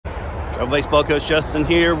Travel Baseball Coach Justin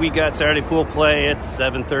here. We got Saturday pool play. It's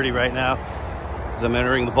 7:30 right now as I'm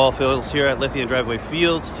entering the ball fields here at Lithia and Driveway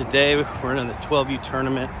Fields. Today we're in the 12U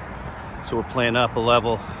tournament, so we're playing up a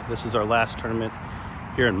level. This is our last tournament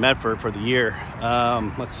here in Medford for the year.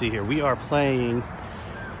 Let's see here. We are playing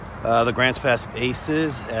the Grants Pass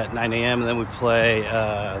Aces at 9 a.m. and then we play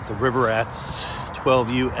the River Rats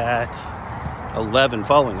 12U at 11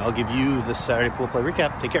 following. I'll give you the Saturday pool play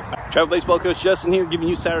recap. Take care. Travel Baseball Coach Justin here, giving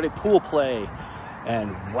you Saturday pool play.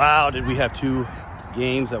 And wow, did we have two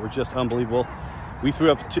games that were just unbelievable. We threw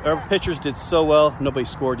up our pitchers did so well, nobody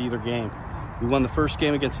scored either game. We won the first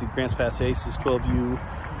game against the Grants Pass Aces 12U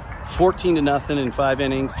 14-0 in 5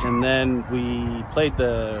 innings, and then we played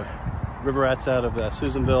the River Rats out of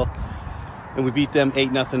Susanville and we beat them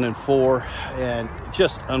 8-0 in 4. And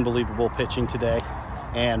just unbelievable pitching today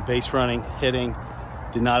and base running, hitting.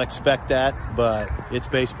 Did not expect that, but it's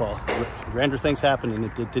baseball. Grander things happen, and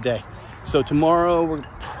it did today. So tomorrow we're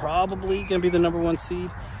probably going to be the #1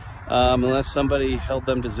 seed, unless somebody held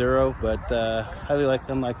them to 0, but highly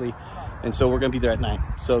unlikely. And so we're going to be there at 9.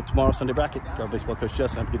 So tomorrow, Sunday bracket. Travel Baseball Coach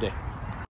Justin. Have a good day.